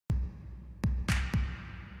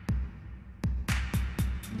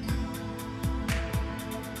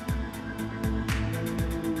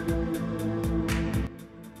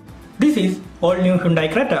This is all new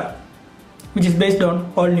Hyundai Creta, which is based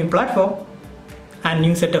on all new platform and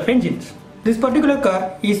new set of engines. This particular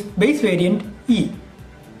car is base variant E,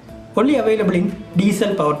 only available in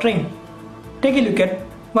diesel powertrain. Take a look at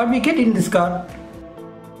what we get in this car.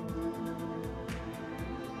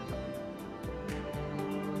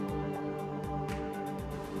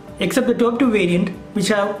 Except the top two variant, which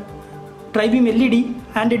have tri-beam LED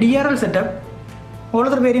and a DRL setup, all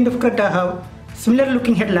other variant of Creta have similar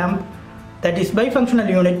looking headlamp, that is bifunctional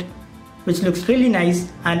unit, which looks really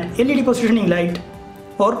nice, and LED positioning light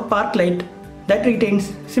or park light that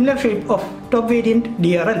retains similar shape of top variant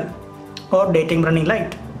DRL or daytime running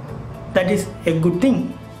light. That is a good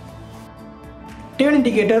thing. Tail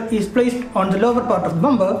indicator is placed on the lower part of the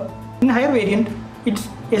bumper. In higher variant, it's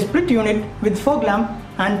a split unit with fog lamp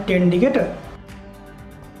and tail indicator.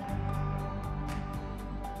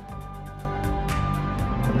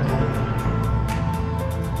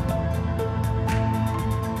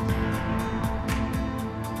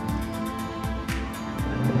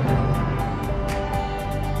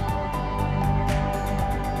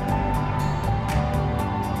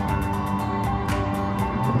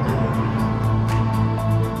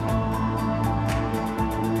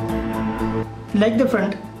 Like the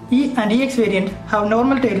front, E and EX variant have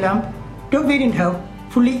normal tail lamp, top variant have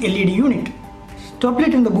fully LED unit. Top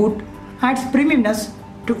light in the boot adds premiumness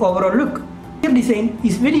to overall look. Their design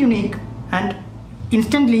is very unique and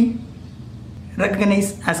instantly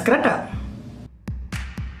recognized as Creta.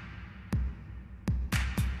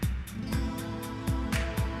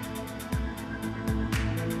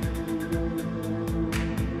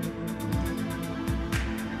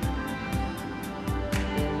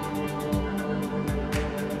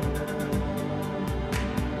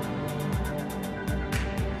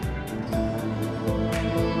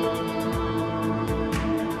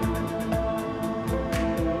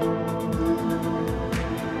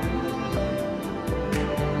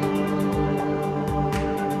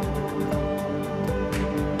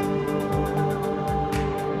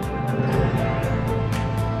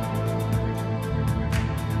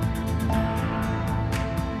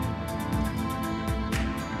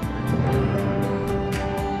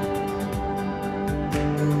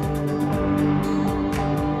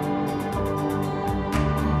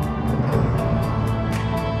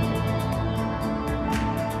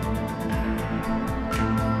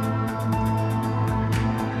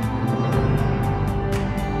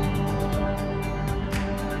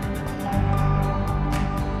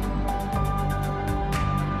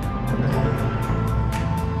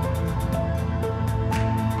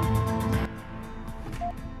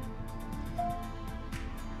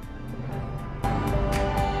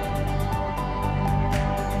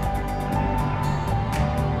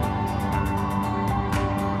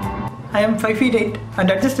 I am 5 feet 8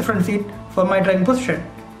 and adjust the front seat for my driving position.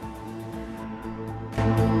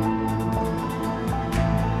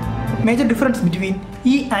 Major difference between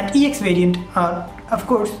E and EX variant are, of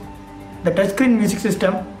course, the touchscreen music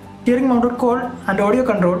system, steering mounted call and audio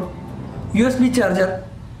control, USB charger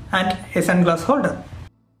and a sunglass holder.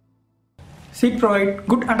 Seat provide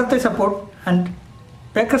good under-thigh support and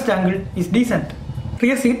backrest angle is decent.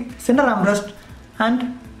 Rear seat, center armrest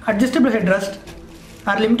and adjustable headrest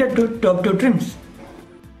are limited to top two trims.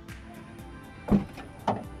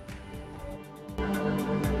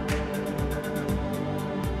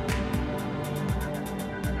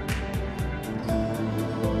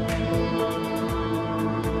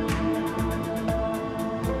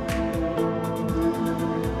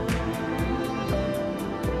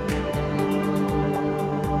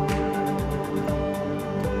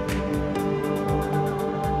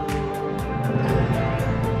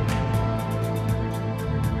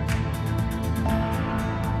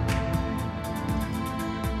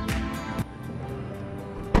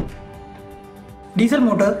 Diesel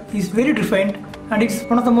motor is very refined and it's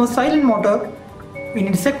one of the most silent motor in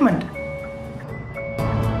its segment.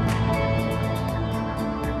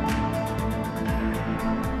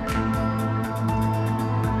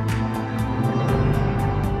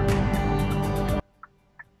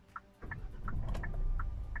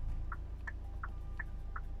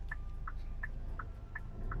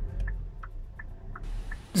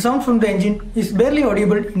 The sound from the engine is barely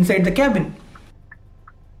audible inside the cabin.